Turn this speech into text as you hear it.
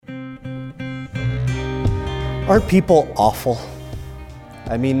Aren't people awful?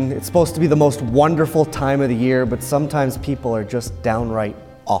 I mean, it's supposed to be the most wonderful time of the year, but sometimes people are just downright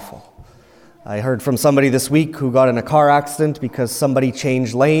awful. I heard from somebody this week who got in a car accident because somebody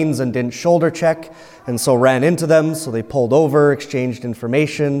changed lanes and didn't shoulder check, and so ran into them, so they pulled over, exchanged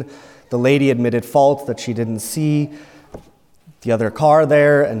information. The lady admitted fault that she didn't see the other car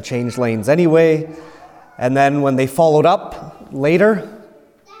there and changed lanes anyway. And then when they followed up later,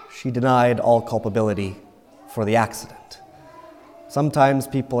 she denied all culpability for the accident. Sometimes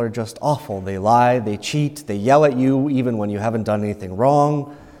people are just awful. They lie, they cheat, they yell at you even when you haven't done anything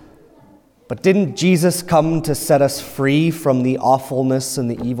wrong. But didn't Jesus come to set us free from the awfulness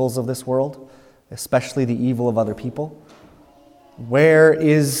and the evils of this world, especially the evil of other people? Where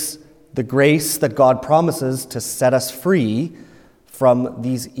is the grace that God promises to set us free from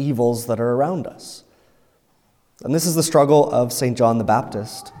these evils that are around us? And this is the struggle of St. John the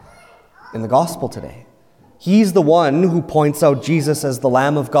Baptist in the gospel today. He's the one who points out Jesus as the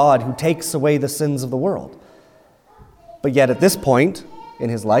Lamb of God who takes away the sins of the world. But yet at this point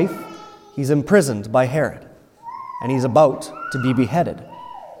in his life, he's imprisoned by Herod, and he's about to be beheaded.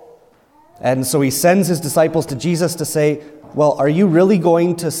 And so he sends his disciples to Jesus to say, well, are you really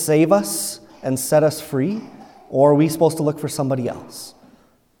going to save us and set us free? Or are we supposed to look for somebody else?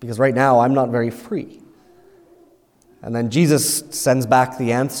 Because right now I'm not very free. And then Jesus sends back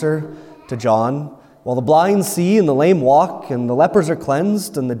the answer to John. Well, the blind see and the lame walk and the lepers are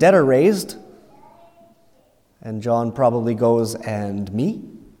cleansed and the dead are raised. And John probably goes, and me?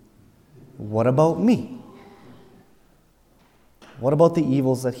 What about me? What about the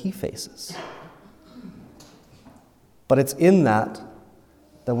evils that he faces? But it's in that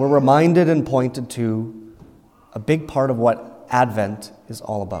we're reminded and pointed to a big part of what Advent is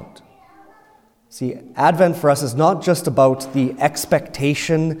all about. See, Advent for us is not just about the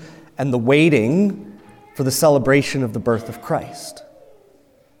expectation and the waiting for the celebration of the birth of Christ.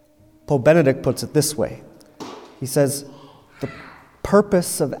 Pope Benedict puts it this way. He says, the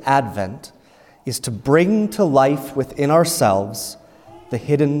purpose of Advent is to bring to life within ourselves the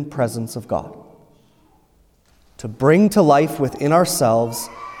hidden presence of God. To bring to life within ourselves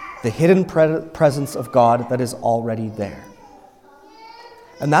the hidden presence of God that is already there.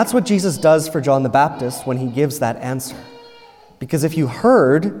 And that's what Jesus does for John the Baptist when he gives that answer. Because if you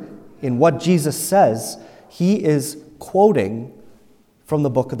heard in what Jesus says, he is quoting from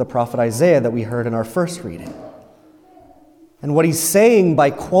the book of the prophet Isaiah that we heard in our first reading. And what he's saying by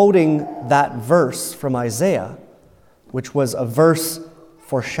quoting that verse from Isaiah, which was a verse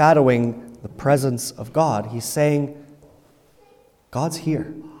foreshadowing the presence of God, he's saying, God's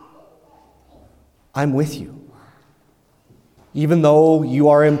here. I'm with you. Even though you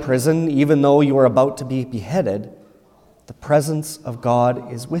are in prison, even though you are about to be beheaded, the presence of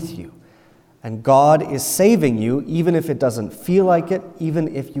God is with you. And God is saving you, even if it doesn't feel like it,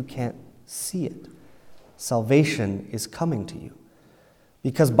 even if you can't see it. Salvation is coming to you.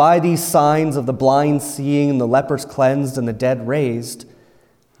 Because by these signs of the blind seeing, and the lepers cleansed, and the dead raised,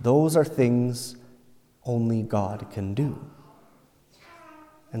 those are things only God can do.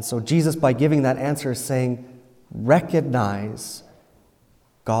 And so Jesus, by giving that answer, is saying, recognize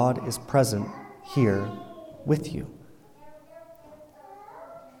God is present here with you.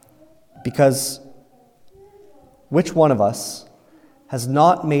 Because which one of us has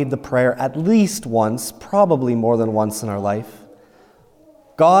not made the prayer at least once, probably more than once in our life,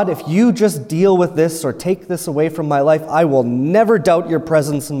 God, if you just deal with this or take this away from my life, I will never doubt your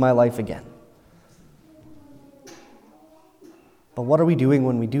presence in my life again. But what are we doing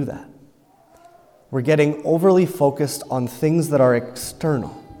when we do that? We're getting overly focused on things that are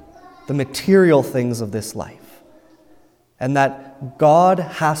external, the material things of this life. And that God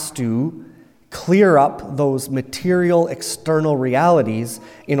has to clear up those material external realities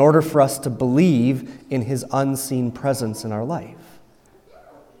in order for us to believe in his unseen presence in our life.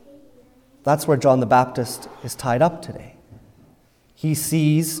 That's where John the Baptist is tied up today. He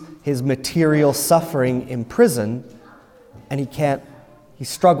sees his material suffering in prison, and he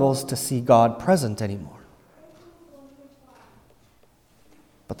struggles to see God present anymore.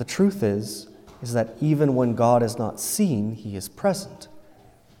 But the truth is that even when God is not seen, he is present.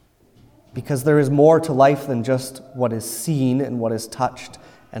 Because there is more to life than just what is seen and what is touched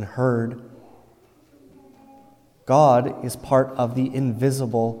and heard. God is part of the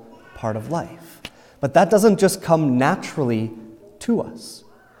invisible part of life. But that doesn't just come naturally to us.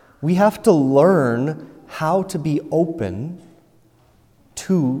 We have to learn how to be open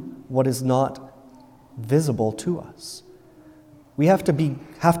to what is not visible to us. We have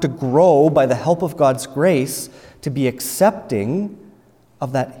to grow by the help of God's grace to be accepting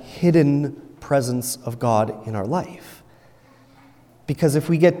of that hidden presence of God in our life. Because if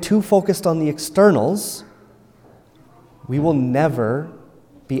we get too focused on the externals, we will never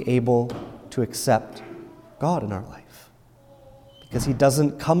be able to accept God in our life. Because he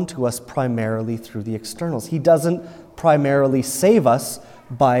doesn't come to us primarily through the externals. He doesn't primarily save us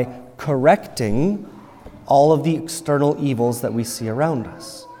by correcting all of the external evils that we see around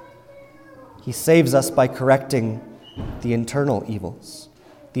us. He saves us by correcting the internal evils,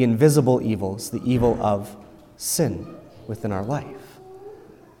 the invisible evils, the evil of sin within our life.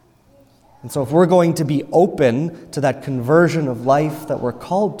 And so if we're going to be open to that conversion of life that we're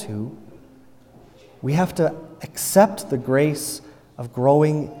called to, we have to accept the grace of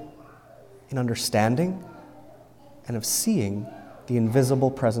growing in understanding and of seeing the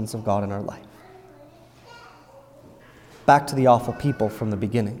invisible presence of God in our life. Back to the awful people from the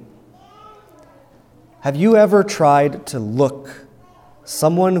beginning. Have you ever tried to look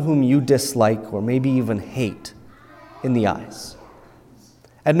someone whom you dislike or maybe even hate in the eyes?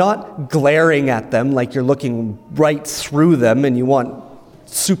 And not glaring at them like you're looking right through them and you want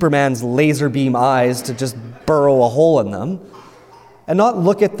Superman's laser beam eyes to just burrow a hole in them. And not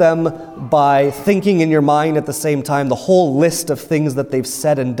look at them by thinking in your mind at the same time the whole list of things that they've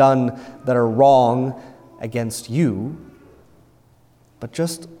said and done that are wrong against you, but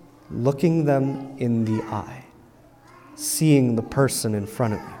just looking them in the eye, seeing the person in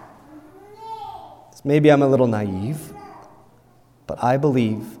front of you. Maybe I'm a little naive, but I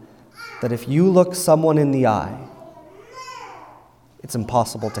believe that if you look someone in the eye, it's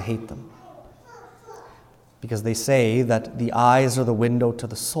impossible to hate them. Because they say that the eyes are the window to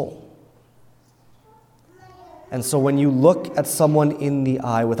the soul. And so when you look at someone in the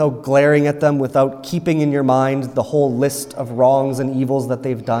eye, without glaring at them, without keeping in your mind the whole list of wrongs and evils that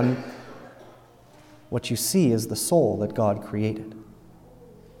they've done, what you see is the soul that God created.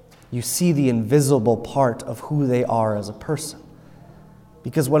 You see the invisible part of who they are as a person.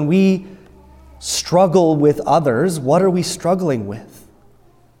 Because when we struggle with others, what are we struggling with?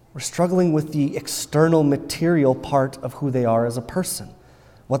 We're struggling with the external material part of who they are as a person.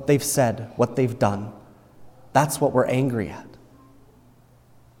 What they've said, what they've done. That's what we're angry at.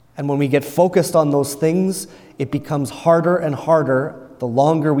 And when we get focused on those things, it becomes harder and harder, the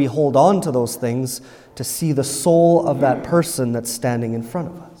longer we hold on to those things, to see the soul of that person that's standing in front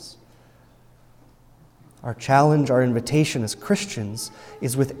of us. Our challenge, our invitation as Christians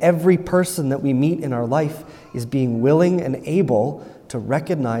is with every person that we meet in our life is being willing and able to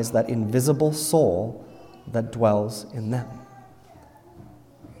recognize that invisible soul that dwells in them.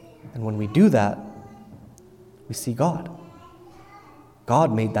 And when we do that, we see God.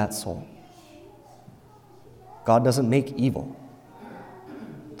 God made that soul. God doesn't make evil.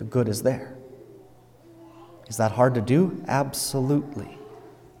 The good is there. Is that hard to do? Absolutely.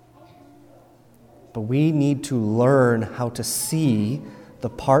 But we need to learn how to see the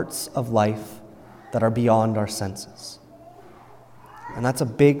parts of life that are beyond our senses. And that's a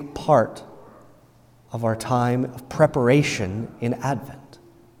big part of our time of preparation in Advent.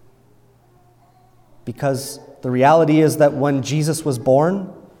 Because the reality is that when Jesus was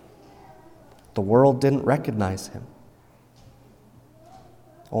born, the world didn't recognize him.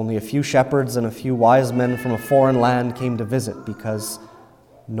 Only a few shepherds and a few wise men from a foreign land came to visit because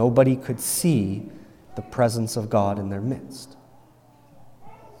nobody could see the presence of God in their midst.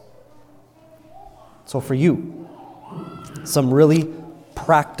 So for you, some really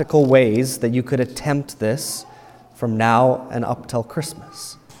practical ways that you could attempt this from now and up till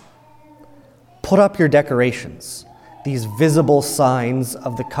Christmas. Put up your decorations, these visible signs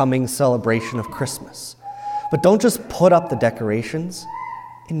of the coming celebration of Christmas. But don't just put up the decorations,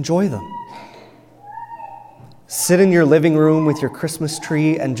 enjoy them. Sit in your living room with your Christmas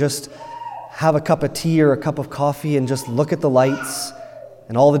tree and just have a cup of tea or a cup of coffee and just look at the lights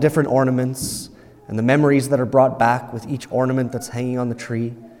and all the different ornaments and the memories that are brought back with each ornament that's hanging on the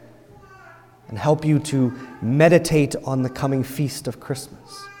tree, and help you to meditate on the coming feast of Christmas.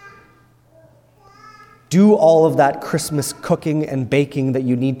 Do all of that Christmas cooking and baking that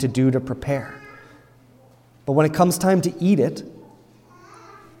you need to do to prepare. But when it comes time to eat it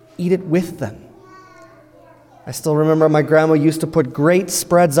with them. I still remember my grandma used to put great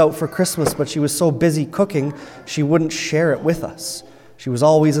spreads out for Christmas, but she was so busy cooking, she wouldn't share it with us. She was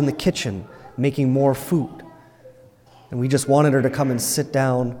always in the kitchen making more food. And we just wanted her to come and sit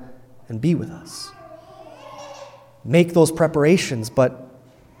down and be with us. Make those preparations, but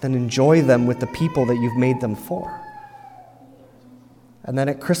then enjoy them with the people that you've made them for. And then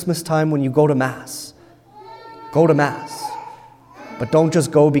at Christmas time when you go to Mass. But don't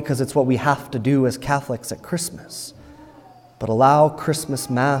just go because it's what we have to do as Catholics at Christmas. But allow Christmas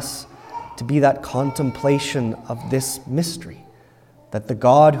Mass to be that contemplation of this mystery, that the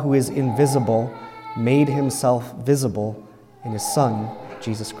God who is invisible made himself visible in his Son,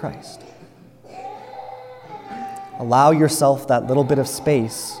 Jesus Christ. Allow yourself that little bit of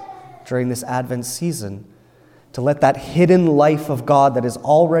space during this Advent season to let that hidden life of God that is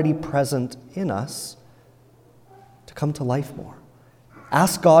already present in us to come to life more.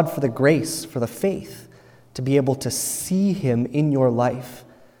 Ask God for the grace, for the faith, to be able to see him in your life,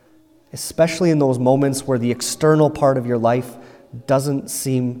 especially in those moments where the external part of your life doesn't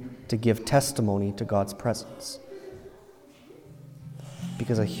seem to give testimony to God's presence.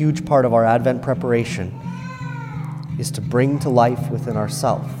 Because a huge part of our Advent preparation is to bring to life within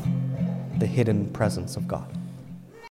ourselves the hidden presence of God.